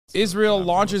Israel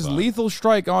launches lethal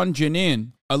strike on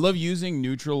Jenin. I love using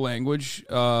neutral language,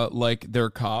 like they're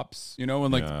cops, you know,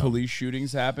 when like police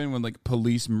shootings happen, when like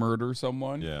police murder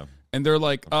someone. Yeah. And they're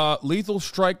like, lethal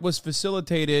strike was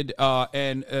facilitated,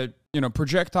 and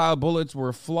projectile bullets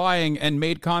were flying and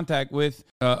made contact with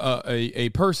a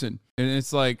person. And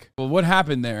it's like, well, what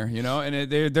happened there? You know,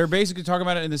 and they're basically talking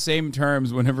about it in the same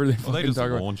terms whenever they they just talk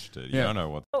launched it. You don't know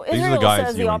what. So These Israel are the guys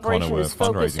says you the and Connor operation were is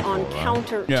focused fundraising on for, right?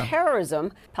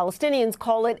 counter-terrorism. Palestinians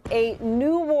call it a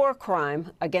new war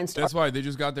crime against. That's why they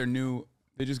just got their new.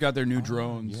 They just got their new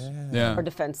drones. Yeah. Our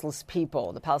defenseless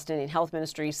people. The Palestinian Health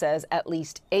Ministry says at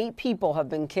least 8 people have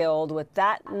been killed, with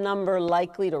that number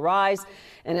likely to rise,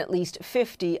 and at least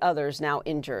 50 others now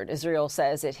injured. Israel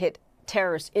says it hit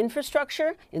terrorist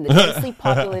infrastructure in the densely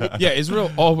populated. Yeah,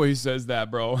 Israel always says that,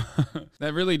 bro.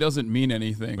 That really doesn't mean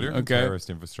anything. Whatever terrorist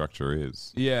infrastructure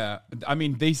is. Yeah, I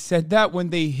mean, they said that when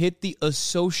they hit the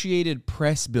Associated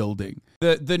Press building.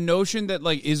 The notion that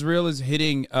like Israel is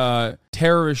hitting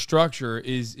terrorist structure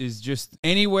is just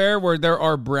anywhere where there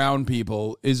are brown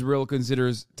people, Israel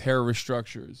considers terrorist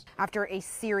structures. After a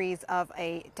series of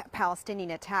Palestinian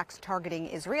attacks targeting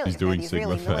Israelis, He's doing the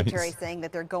Israeli Sigma military face. saying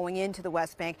that they're going into the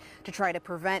West Bank to try to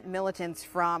prevent militants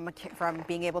from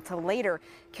being able to later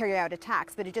carry out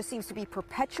attacks. But it just seems to be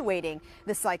perpetuating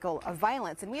the cycle of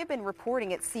violence. And we have been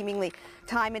reporting it seemingly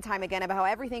time and time again about how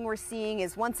everything we're seeing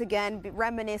is once again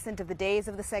reminiscent of the days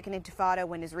of the Second Intifada,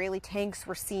 when Israeli tanks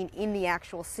were seen in the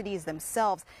actual cities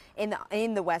themselves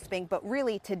in the West Bank. But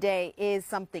really today is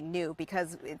something new,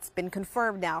 because it's been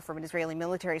confirmed now from an Israeli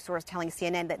military source telling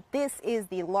CNN that this is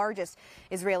the largest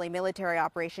Israeli military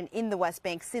operation in the West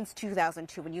Bank since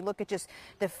 2002. When you look at just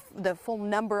the full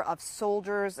number of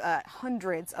soldiers,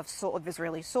 hundreds of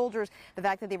Israeli soldiers, the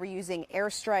fact that they were using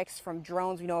airstrikes from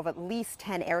drones, we know of at least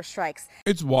 10 airstrikes.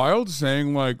 It's wild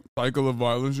saying like cycle of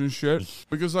violence and shit,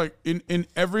 because like in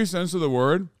every sense of the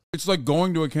word, it's like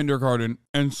going to a kindergarten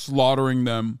and slaughtering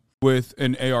them with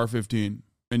an AR-15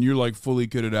 and you're like fully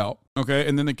kitted out. Okay.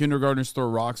 And then the kindergartners throw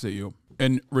rocks at you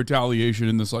and retaliation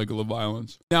in the cycle of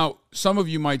violence. Now, some of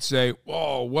you might say,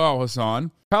 oh, wow,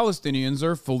 Hassan, Palestinians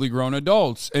are fully grown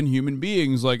adults and human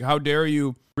beings. Like, how dare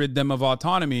you rid them of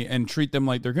autonomy and treat them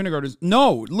like they're kindergartners?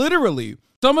 No, literally.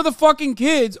 Some of the fucking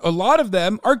kids, a lot of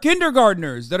them are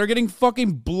kindergartners that are getting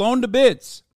fucking blown to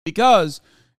bits, because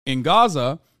in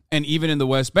Gaza and even in the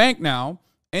West Bank now,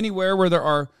 anywhere where there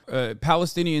are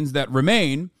Palestinians that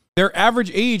remain, their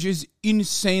average age is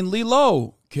insanely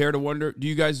low. Care to wonder, do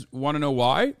you guys want to know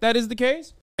why that is the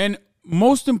case? And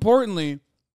most importantly,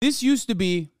 this used to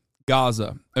be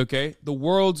Gaza, okay? The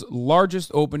world's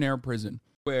largest open-air prison,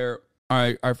 where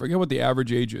I forget what the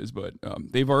average age is, but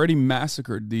they've already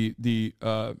massacred the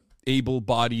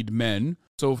able-bodied men.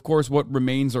 So, of course, what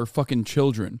remains are fucking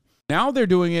children. Now they're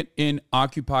doing it in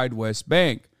occupied West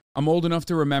Bank. I'm old enough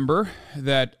to remember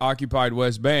that occupied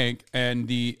West Bank and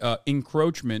the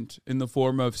encroachment in the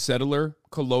form of settler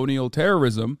colonial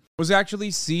terrorism was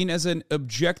actually seen as an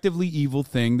objectively evil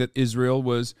thing that Israel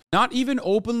was not even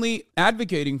openly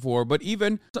advocating for, but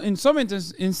even in some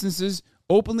instances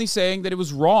openly saying that it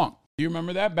was wrong. Do you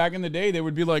remember that? Back in the day, they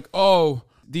would be like, oh,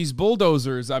 these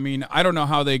bulldozers, I mean, I don't know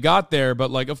how they got there,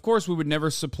 but like, of course, we would never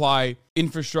supply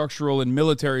infrastructural and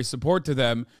military support to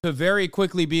them, to very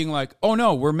quickly being like, oh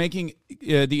no, we're making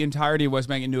the entirety of West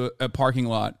Bank into a parking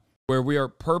lot where we are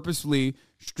purposely,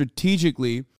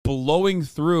 strategically blowing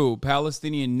through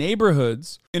Palestinian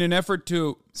neighborhoods in an effort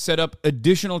to set up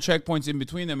additional checkpoints in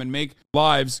between them and make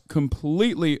lives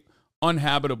completely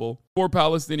uninhabitable for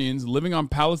Palestinians living on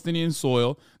Palestinian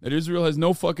soil that Israel has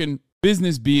no fucking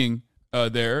business being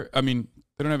there. I mean,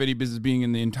 they don't have any business being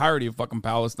in the entirety of fucking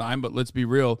Palestine, but let's be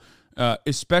real,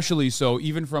 especially so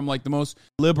even from like the most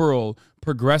liberal,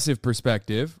 progressive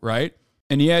perspective, right?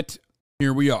 And yet,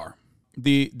 here we are.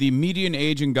 The median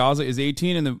age in Gaza is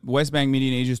 18 and the West Bank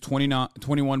median age is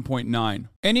 21.9.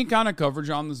 Any kind of coverage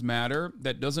on this matter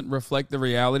that doesn't reflect the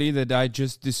reality that I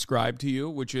just described to you,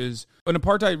 which is an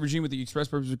apartheid regime with the express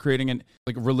purpose of creating a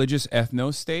religious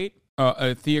ethno-state,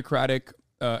 a theocratic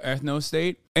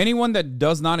ethno-state. Anyone that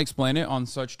does not explain it on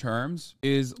such terms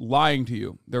is lying to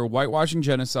you. They're whitewashing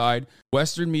genocide.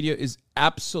 Western media is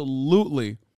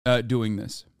absolutely doing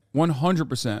this.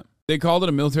 100%. They called it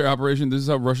a military operation. This is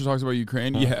how Russia talks about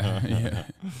Ukraine. Yeah.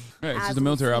 Right, it's just a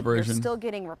military operation. Still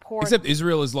getting reports. Except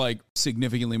Israel is like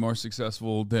significantly more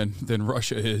successful than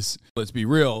Russia is. Let's be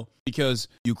real, because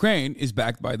Ukraine is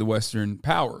backed by the Western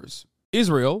powers.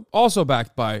 Israel also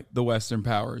backed by the Western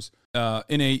powers.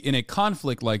 In a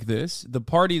conflict like this, the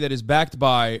party that is backed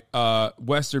by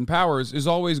Western powers is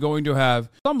always going to have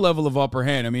some level of upper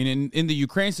hand. I mean, in the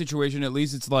Ukraine situation, at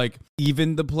least it's like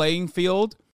even the playing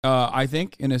field. I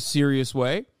think, in a serious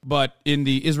way. But in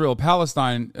the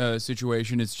Israel-Palestine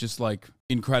situation, it's just like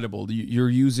incredible. You're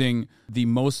using the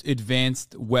most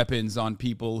advanced weapons on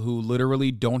people who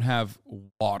literally don't have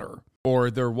water,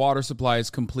 or their water supply is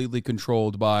completely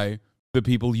controlled by the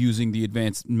people using the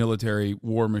advanced military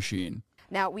war machine.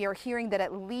 Now, we are hearing that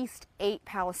at least 8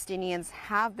 Palestinians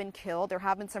have been killed. There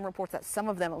have been some reports that some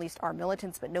of them at least are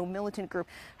militants, but no militant group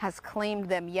has claimed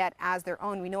them yet as their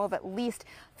own. We know of at least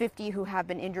 50 who have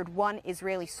been injured. One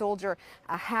Israeli soldier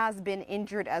has been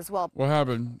injured as well. What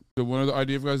happened? Did one of the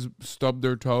IDF guys stub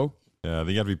their toe? Yeah, I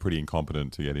think you have to be pretty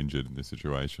incompetent to get injured in this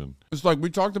situation. It's like we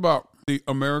talked about the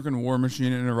American war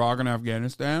machine in Iraq and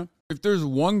Afghanistan. If there's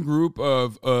one group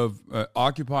of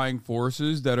occupying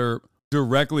forces that are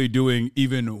directly doing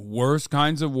even worse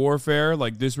kinds of warfare,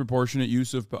 like disproportionate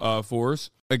use of force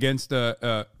against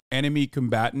enemy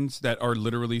combatants that are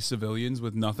literally civilians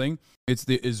with nothing, it's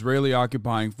the Israeli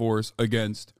occupying force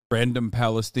against random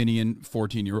Palestinian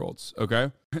 14-year-olds,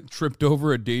 okay? Tripped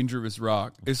over a dangerous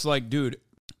rock. It's like, dude,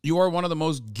 you are one of the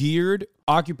most geared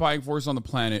occupying force on the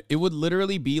planet. It would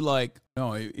literally be like,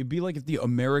 it'd be like if the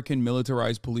American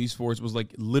militarized police force was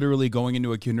like literally going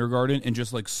into a kindergarten and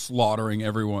just like slaughtering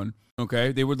everyone.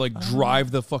 Okay, they would like drive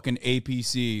the fucking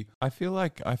APC. I feel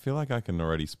like I can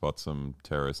already spot some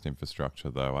terrorist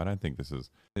infrastructure though. I don't think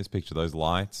this picture, those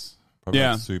lights, probably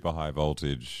like super high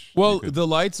voltage. Well, the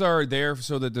lights are there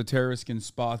so that the terrorists can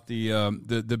spot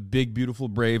the big, beautiful,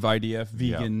 brave IDF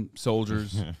vegan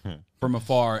soldiers from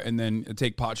afar, and then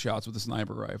take pot shots with a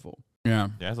sniper rifle. Yeah,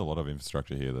 there's a lot of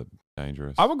infrastructure here that's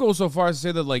dangerous. I would go so far as to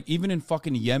say that, like, even in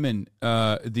fucking Yemen,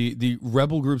 the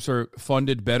rebel groups are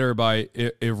funded better by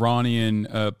Iranian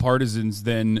partisans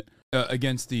than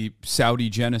against the Saudi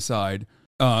genocide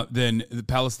than the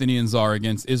Palestinians are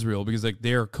against Israel, because like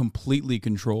they're completely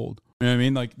controlled. You know what I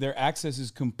mean? Like their access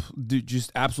is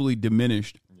just absolutely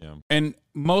diminished. Yeah. And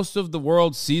most of the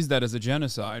world sees that as a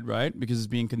genocide, right? Because it's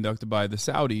being conducted by the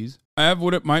Saudis. I have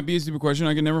what it might be a stupid question.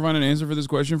 I can never find an answer for this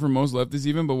question from most leftists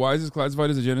even, but why is this classified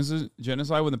as a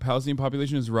genocide when the Palestinian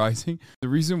population is rising? The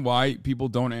reason why people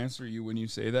don't answer you when you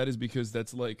say that is because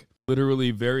that's like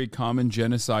literally very common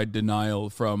genocide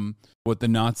denial from what the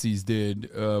Nazis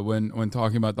did when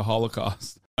talking about the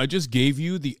Holocaust. I just gave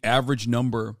you the average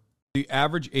number, the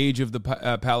average age of the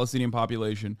Palestinian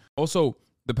population. Also,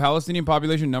 the Palestinian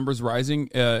population numbers rising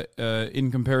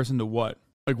in comparison to what?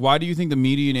 Like, why do you think the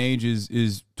median age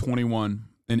is 21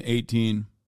 and 18?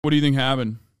 What do you think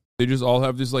happened? They just all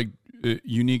have this like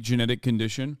unique genetic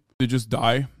condition. They just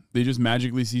die. They just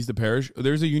magically cease to perish.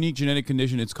 There's a unique genetic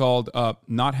condition. It's called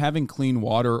not having clean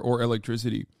water or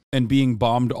electricity and being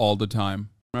bombed all the time.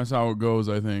 That's how it goes,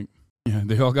 I think. Yeah,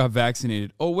 they all got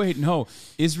vaccinated. Oh, wait, no.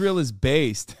 Israel is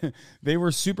based. They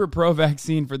were super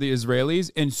pro-vaccine for the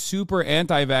Israelis and super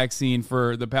anti-vaccine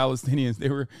for the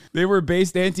Palestinians. They were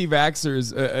based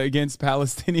anti-vaxxers against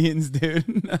Palestinians,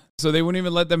 dude. So they wouldn't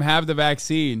even let them have the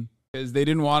vaccine because they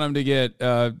didn't want them to get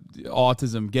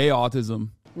autism, gay autism.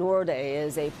 Noor Day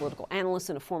is a political analyst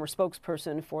and a former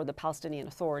spokesperson for the Palestinian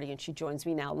Authority, and she joins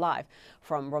me now live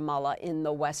from Ramallah in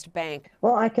the West Bank.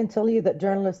 Well, I can tell you that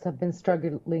journalists have been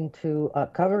struggling to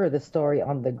cover the story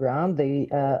on the ground.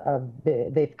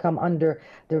 They've come under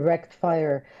direct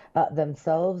fire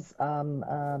themselves.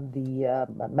 The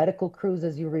medical crews,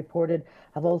 as you reported,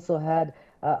 have also had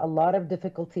a lot of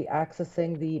difficulty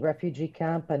accessing the refugee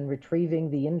camp and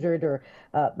retrieving the injured or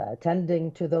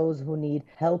tending to those who need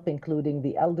help, including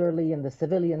the elderly and the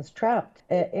civilians trapped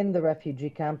in the refugee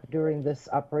camp during this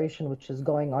operation, which is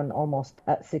going on almost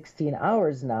 16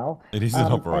 hours now. It is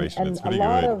an operation. It's pretty good.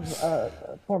 And a lot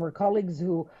of former colleagues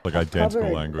who like identical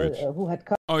language. Who had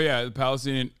oh yeah, the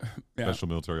Palestinian special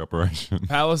military operation.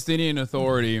 Palestinian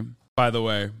Authority, by the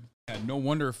way. Yeah, no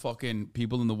wonder fucking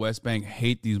people in the West Bank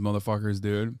hate these motherfuckers,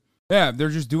 dude. Yeah, they're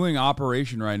just doing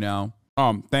operation right now.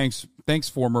 Thanks,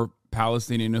 former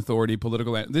Palestinian Authority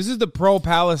political. This is the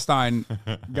pro-Palestine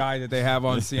guy that they have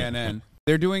on CNN.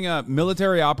 They're doing a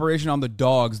military operation on the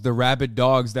dogs, the rabid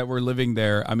dogs that were living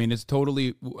there. I mean, it's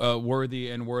totally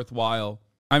worthy and worthwhile.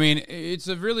 I mean, it's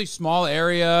a really small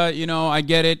area. You know, I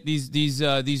get it.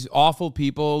 These awful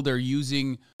people. They're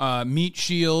using meat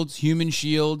shields, human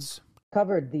shields.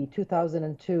 Covered the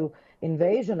 2002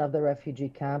 invasion of the refugee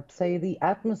camp, say the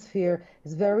atmosphere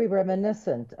is very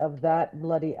reminiscent of that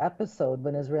bloody episode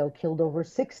when Israel killed over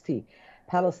 60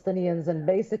 Palestinians and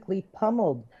basically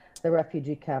pummeled the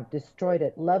refugee camp, destroyed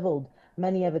it, leveled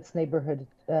many of its neighborhoods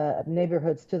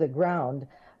to the ground,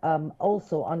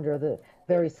 also under the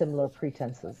very similar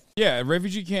pretenses. Yeah,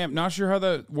 refugee camp, not sure how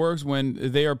that works when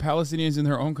they are Palestinians in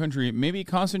their own country. Maybe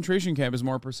concentration camp is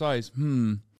more precise.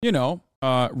 You know.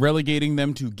 relegating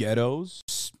them to ghettos.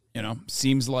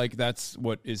 Seems like that's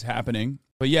what is happening.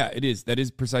 But yeah, it is. That is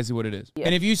precisely what it is. Yeah.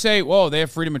 And if you say, well, they have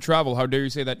freedom of travel, how dare you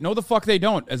say that? No, the fuck they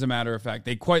don't, as a matter of fact.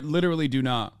 They quite literally do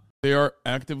not. They are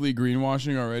actively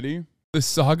greenwashing already. The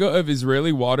saga of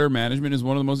Israeli water management is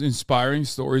one of the most inspiring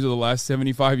stories of the last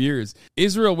 75 years.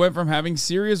 Israel went from having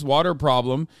serious water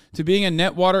problem to being a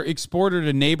net water exporter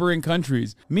to neighboring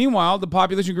countries. Meanwhile, the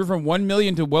population grew from 1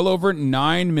 million to well over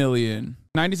 9 million.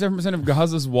 97% of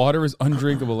Gaza's water is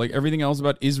undrinkable. Like everything else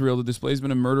about Israel, the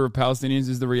displacement and murder of Palestinians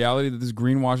is the reality that this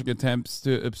greenwashing attempts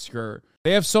to obscure.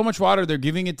 They have so much water, they're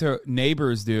giving it to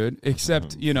neighbors, dude.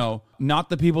 Except, not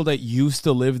the people that used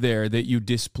to live there that you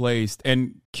displaced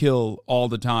and kill all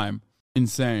the time.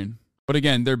 Insane. But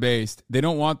again, they're based. They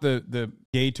don't want the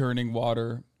gay turning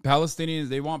water. Palestinians,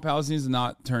 they want Palestinians to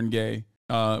not turn gay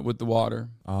with the water.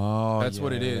 Oh, that's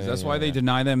what it is. That's why they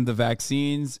deny them the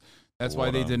vaccines. That's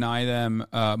why they deny them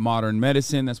modern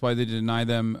medicine. That's why they deny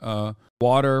them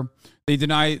water. They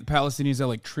deny Palestinians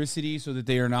electricity so that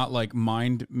they are not like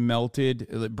mind melted,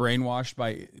 brainwashed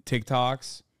by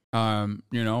TikToks.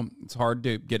 It's hard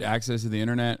to get access to the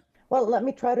internet. Well, let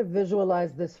me try to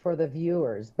visualize this for the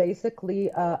viewers. Basically,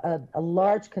 a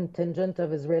large contingent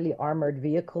of Israeli armored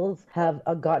vehicles have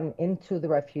gotten into the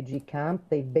refugee camp.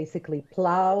 They've basically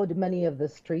plowed many of the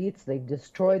streets. They've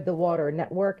destroyed the water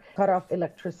network, cut off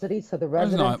electricity, so the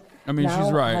residents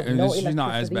she's right. No she's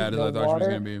not as bad as I thought she was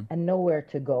going to be. And nowhere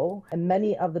to go. And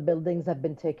many of the buildings have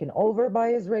been taken over by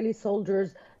Israeli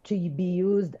soldiers to be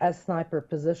used as sniper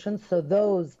positions. So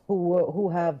those who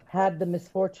have had the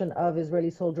misfortune of Israeli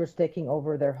soldiers taking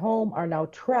over their home are now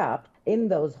trapped in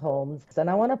those homes. And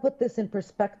I want to put this in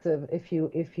perspective, if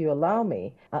you allow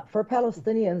me. For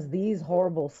Palestinians, these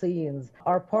horrible scenes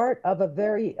are part of a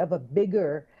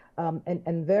bigger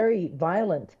and very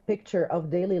violent picture of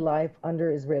daily life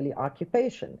under Israeli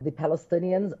occupation. The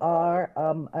Palestinians are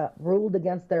ruled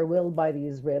against their will by the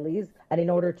Israelis, and in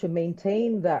order to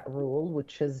maintain that rule,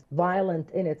 which is violent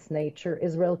in its nature,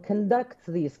 Israel conducts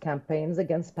these campaigns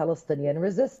against Palestinian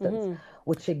resistance,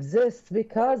 which exists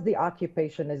because the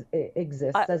occupation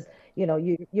exists. As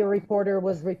your reporter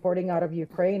was reporting out of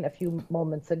Ukraine a few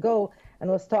moments ago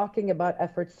and was talking about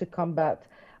efforts to combat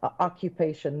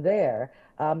occupation there.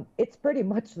 It's pretty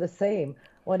much the same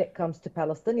when it comes to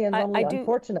Palestinians.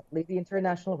 Unfortunately, the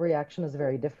international reaction is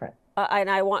very different.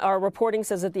 Our reporting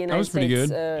says that the United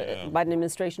States Biden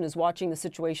administration is watching the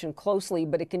situation closely,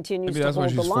 but it continues to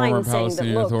hold the line, saying that,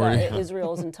 look,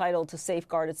 Israel is entitled to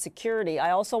safeguard its security.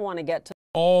 I also want to get to...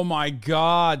 Oh, my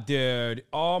God, dude.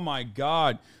 Oh, my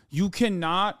God. You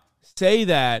cannot say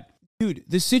that. Dude,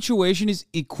 the situation is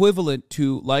equivalent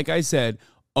to, like I said,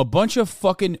 a bunch of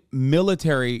fucking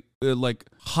military,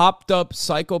 hopped up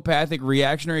psychopathic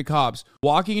reactionary cops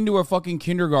walking into a fucking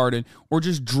kindergarten or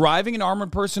just driving an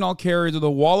armored personnel carrier to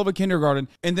the wall of a kindergarten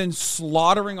and then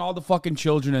slaughtering all the fucking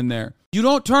children in there. You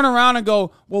don't turn around and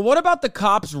go, well, what about the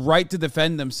cops' right to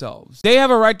defend themselves? They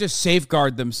have a right to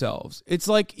safeguard themselves. It's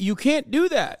like, you can't do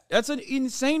that. That's an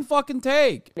insane fucking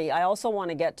take. I also want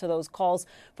to get to those calls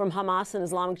from Hamas and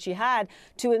Islamic Jihad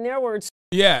to, in their words...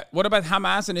 Yeah, what about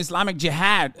Hamas and Islamic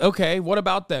Jihad? Okay, what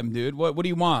about them, dude? What do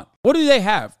you want? What do they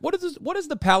have? What does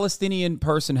the Palestinian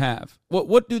person have?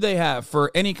 What do they have for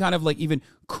any kind of even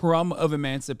crumb of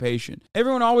emancipation?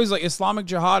 Everyone always Islamic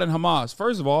Jihad and Hamas.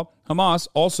 First of all, Hamas,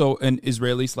 also an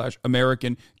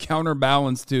Israeli/American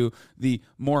counterbalance to the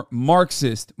more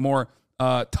Marxist, more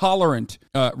tolerant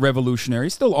revolutionary,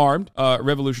 still armed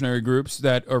revolutionary groups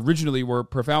that originally were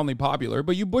profoundly popular,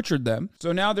 but you butchered them.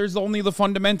 So now there's only the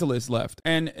fundamentalists left.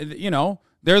 And,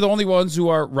 they're the only ones who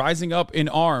are rising up in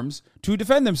arms to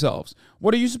defend themselves.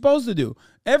 What are you supposed to do?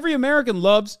 Every American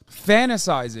loves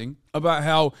fantasizing about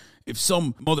how if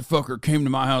some motherfucker came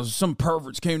to my house, some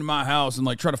perverts came to my house and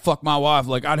try to fuck my wife,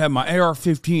 I'd have my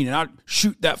AR-15 and I'd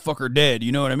shoot that fucker dead.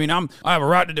 You know what I mean? I have a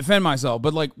right to defend myself.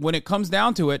 But when it comes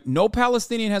down to it, no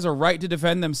Palestinian has a right to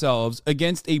defend themselves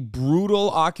against a brutal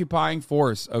occupying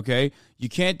force. Okay. You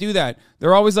can't do that.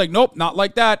 They're always nope, not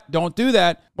like that. Don't do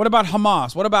that. What about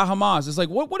Hamas? What about Hamas? It's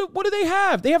what do they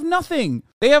have? They have nothing.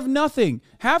 They have nothing.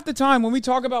 Half the time when we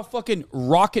talk about fucking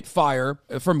rocket fire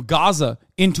from Gaza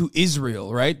into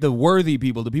Israel, right? The worthy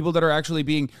people, the people that are actually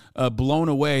being blown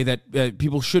away that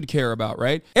people should care about,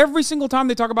 right? Every single time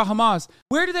they talk about Hamas,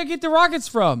 where did they get the rockets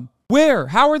from? Where?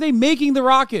 How are they making the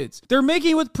rockets? They're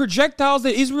making it with projectiles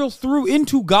that Israel threw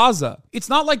into Gaza. It's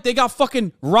not like they got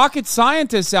fucking rocket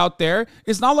scientists out there.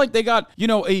 It's not like they got,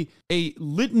 a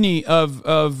litany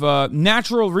of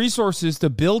natural resources to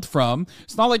build from.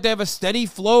 It's not like they have a steady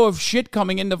flow of shit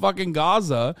coming into fucking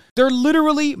Gaza. They're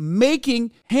literally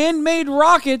making handmade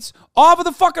rockets off of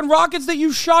the fucking rockets that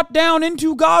you shot down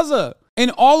into Gaza. And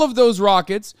all of those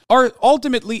rockets are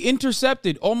ultimately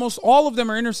intercepted. Almost all of them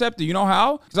are intercepted. You know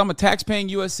how? Because I'm a tax-paying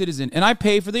U.S. citizen, and I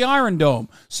pay for the Iron Dome.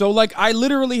 So, I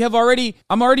literally I'm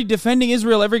already defending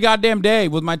Israel every goddamn day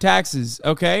with my taxes,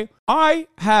 okay? I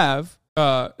have,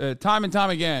 time and time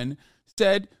again,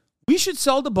 said we should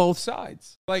sell to both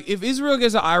sides. If Israel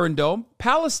gets an Iron Dome,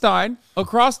 Palestine,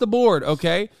 across the board,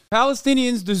 okay?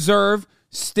 Palestinians deserve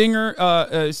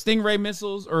Stingray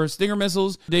missiles or Stinger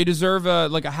missiles. They deserve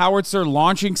a howitzer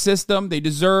launching system. They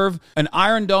deserve an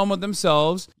Iron Dome with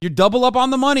themselves. You double up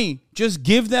on the money. Just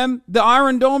give them the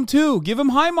Iron Dome too. Give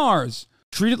them HIMARS.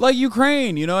 Treat it like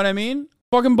Ukraine. You know what I mean?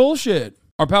 Fucking bullshit.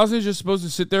 Are Palestinians just supposed to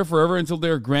sit there forever until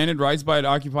they're granted rights by an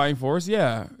occupying force?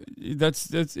 Yeah, that's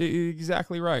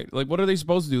exactly right. What are they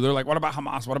supposed to do? They're like, what about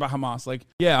Hamas? What about Hamas?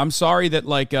 Yeah, I'm sorry that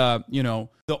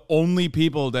the only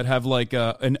people that have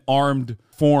an armed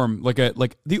form,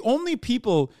 the only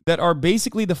people that are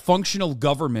basically the functional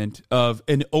government of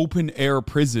an open air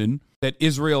prison that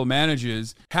Israel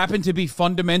manages happen to be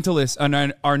fundamentalists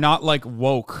and are not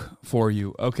woke for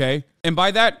you, okay? And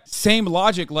by that same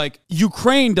logic,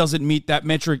 Ukraine doesn't meet that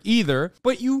metric either,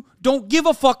 but you don't give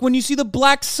a fuck when you see the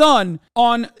black sun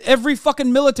on every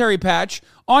fucking military patch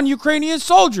on Ukrainian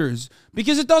soldiers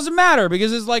because it doesn't matter,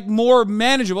 because it's more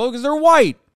manageable because they're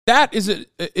white. That is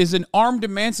an armed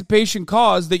emancipation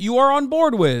cause that you are on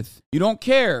board with. You don't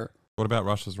care. What about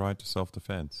Russia's right to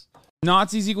self-defense?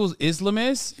 Nazis equals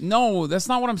Islamists? No, that's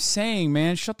not what I'm saying,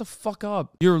 man. Shut the fuck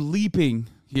up. You're leaping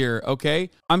here,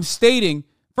 okay? I'm stating,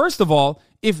 first of all,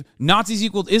 if Nazis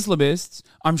equaled Islamists,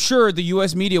 I'm sure the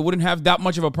U.S. media wouldn't have that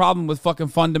much of a problem with fucking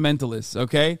fundamentalists,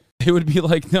 okay? They would be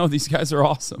like, no, these guys are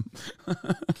awesome.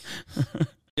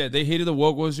 Yeah, they hated the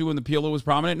woke issue when the PLO was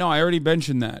prominent. No, I already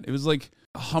mentioned that. It was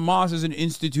Hamas as an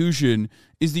institution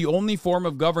is the only form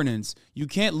of governance. You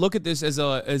can't look at this as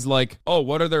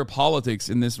what are their politics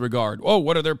in this regard? Oh,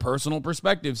 what are their personal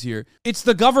perspectives here? It's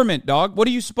the government, dog. What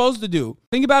are you supposed to do?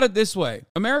 Think about it this way.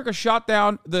 America shot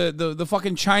down the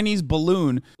fucking Chinese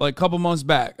balloon a couple months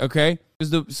back, okay?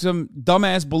 Because some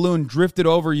dumbass balloon drifted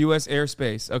over U.S.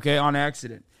 airspace, okay, on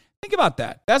accident. Think about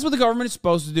that. That's what the government is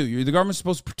supposed to do. The government's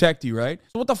supposed to protect you, right?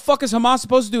 So what the fuck is Hamas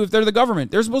supposed to do if they're the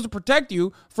government? They're supposed to protect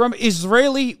you from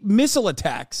Israeli missile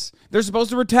attacks. They're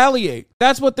supposed to retaliate.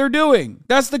 That's what they're doing.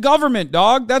 That's the government,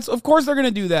 dog. Of course they're going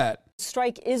to do that.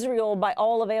 Strike Israel by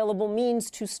all available means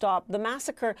to stop the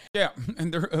massacre. Yeah,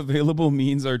 and their available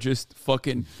means are just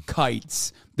fucking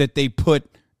kites that they put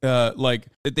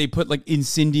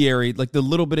incendiary, the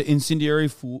little bit of incendiary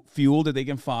fuel that they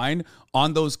can find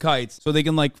on those kites, so they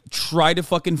can try to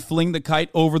fucking fling the kite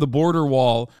over the border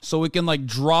wall so it can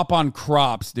drop on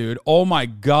crops, dude. Oh my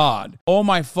God. Oh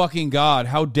my fucking God.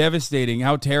 How devastating.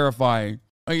 How terrifying.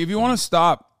 If you want to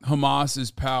stop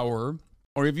Hamas's power,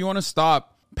 or if you want to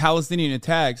stop Palestinian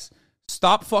attacks,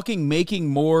 stop fucking making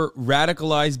more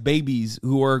radicalized babies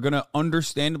who are going to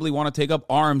understandably want to take up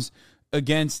arms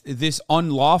against this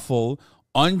unlawful,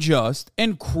 unjust,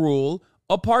 and cruel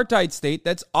apartheid state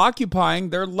that's occupying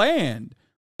their land.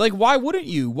 Why wouldn't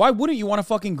you? Why wouldn't you want to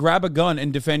fucking grab a gun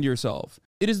and defend yourself?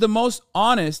 It is the most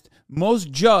honest,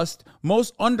 most just,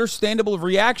 most understandable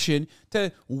reaction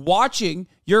to watching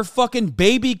your fucking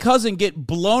baby cousin get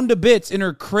blown to bits in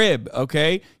her crib,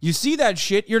 okay? You see that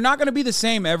shit, you're not going to be the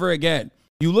same ever again.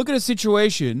 You look at a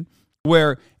situation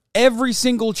where every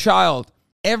single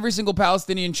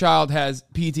Palestinian child has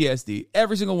PTSD.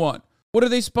 Every single one. What are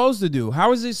they supposed to do?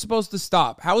 How is it supposed to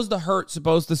stop? How is the hurt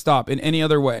supposed to stop in any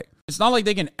other way? It's not like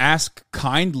they can ask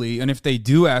kindly, and if they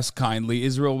do ask kindly,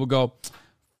 Israel will go,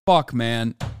 fuck,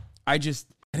 man. I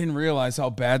didn't realize how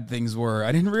bad things were.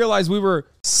 I didn't realize we were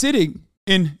sitting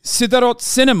in Sidarot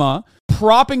Cinema,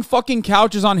 propping fucking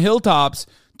couches on hilltops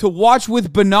to watch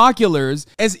with binoculars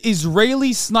as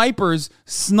Israeli snipers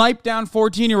snipe down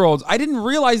 14-year-olds. I didn't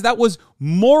realize that was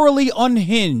morally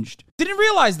unhinged. Didn't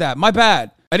realize that. My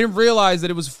bad. I didn't realize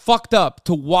that it was fucked up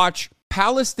to watch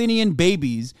Palestinian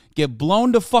babies get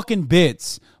blown to fucking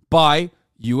bits by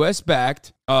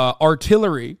U.S.-backed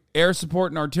artillery, air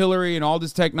support and artillery, and all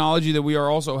this technology that we are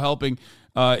also helping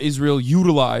Israel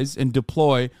utilize and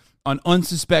deploy on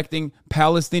unsuspecting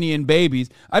Palestinian babies.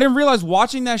 I didn't realize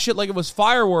watching that shit like it was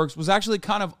fireworks was actually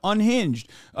kind of unhinged,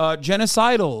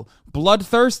 genocidal,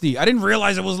 bloodthirsty. I didn't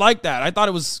realize it was like that. I thought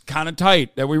it was kind of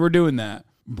tight that we were doing that.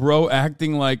 bro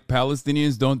acting like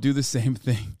Palestinians don't do the same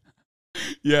thing.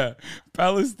 Yeah,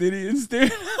 Palestinians,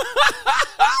 dude.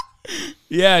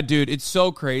 Yeah, dude, it's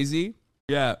so crazy.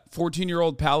 Yeah,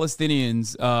 14-year-old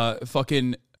Palestinians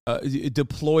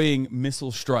deploying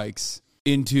missile strikes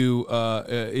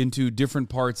into different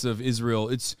parts of Israel.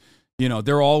 It's,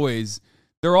 they're always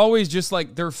just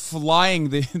like they're flying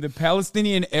the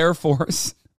Palestinian Air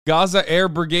Force. Gaza Air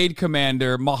Brigade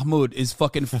Commander Mahmoud is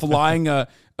fucking flying a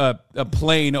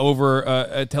plane over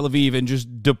Tel Aviv and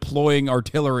just deploying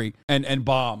artillery and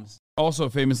bombs. Also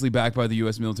famously backed by the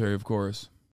U.S. military, of course.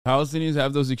 Palestinians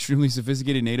have those extremely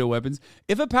sophisticated NATO weapons.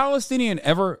 If a Palestinian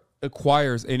ever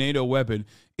acquires a NATO weapon,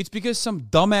 it's because some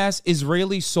dumbass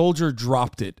Israeli soldier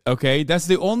dropped it, okay? That's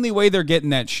the only way they're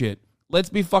getting that shit. Let's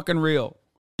be fucking real.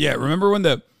 Yeah, remember when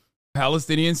the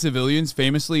Palestinian civilians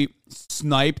famously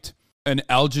sniped an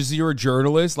Al Jazeera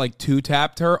journalist, like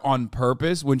two-tapped her on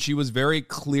purpose when she was very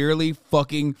clearly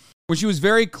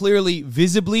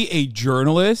visibly a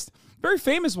journalist? Very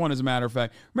famous one, as a matter of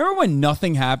fact. Remember when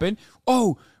nothing happened?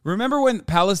 Oh, remember when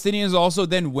Palestinians also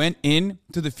then went in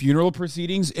to the funeral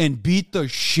proceedings and beat the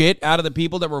shit out of the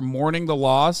people that were mourning the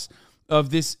loss of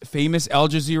this famous Al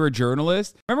Jazeera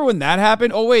journalist? Remember when that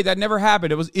happened? Oh, wait, that never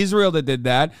happened. It was Israel that did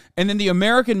that. And then the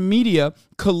American media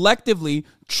collectively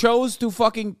chose to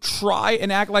fucking try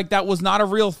and act like that was not a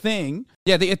real thing.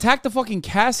 Yeah, they attacked the fucking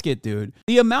casket, dude.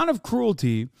 The amount of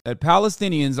cruelty that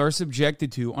Palestinians are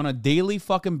subjected to on a daily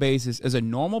fucking basis as a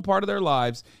normal part of their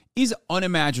lives is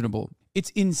unimaginable.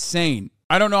 It's insane.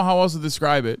 I don't know how else to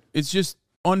describe it. It's just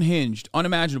unhinged,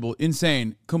 unimaginable,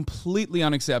 insane, completely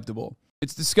unacceptable.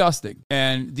 It's disgusting.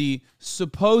 And the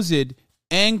supposed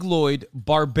Angloid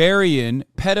barbarian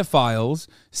pedophiles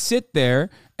sit there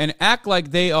and act like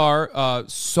they are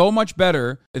so much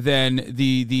better than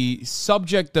the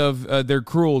subject of their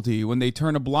cruelty when they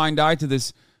turn a blind eye to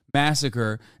this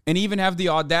massacre and even have the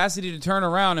audacity to turn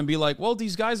around and be like, well,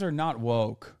 these guys are not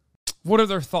woke. What are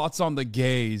their thoughts on the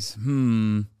gays?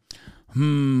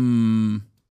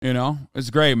 It's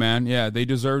great, man. Yeah, they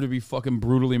deserve to be fucking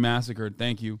brutally massacred.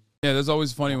 Thank you. Yeah, that's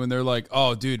always funny when they're like,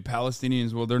 oh, dude,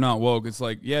 Palestinians, well, they're not woke. It's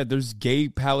like, yeah, there's gay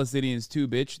Palestinians too,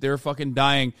 bitch. They're fucking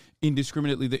dying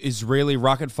indiscriminately. The Israeli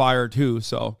rocket fire too.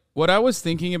 So what I was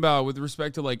thinking about with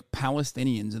respect to like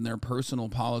Palestinians and their personal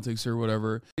politics or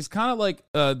whatever is kind of like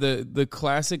the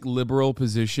classic liberal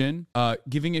position,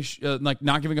 giving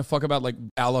not giving a fuck about like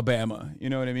Alabama, you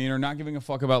know what I mean? Or not giving a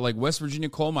fuck about like West Virginia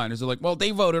coal miners. They're like, well, they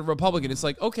voted Republican. It's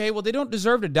like, okay, well, they don't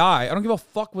deserve to die. I don't give a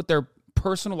fuck what their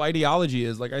personal ideology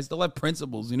is. Like, I still have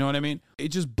principles, you know what I mean? It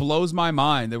just blows my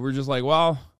mind that we're just like,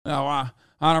 well, no, I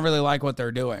don't really like what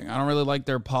they're doing. I don't really like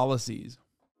their policies.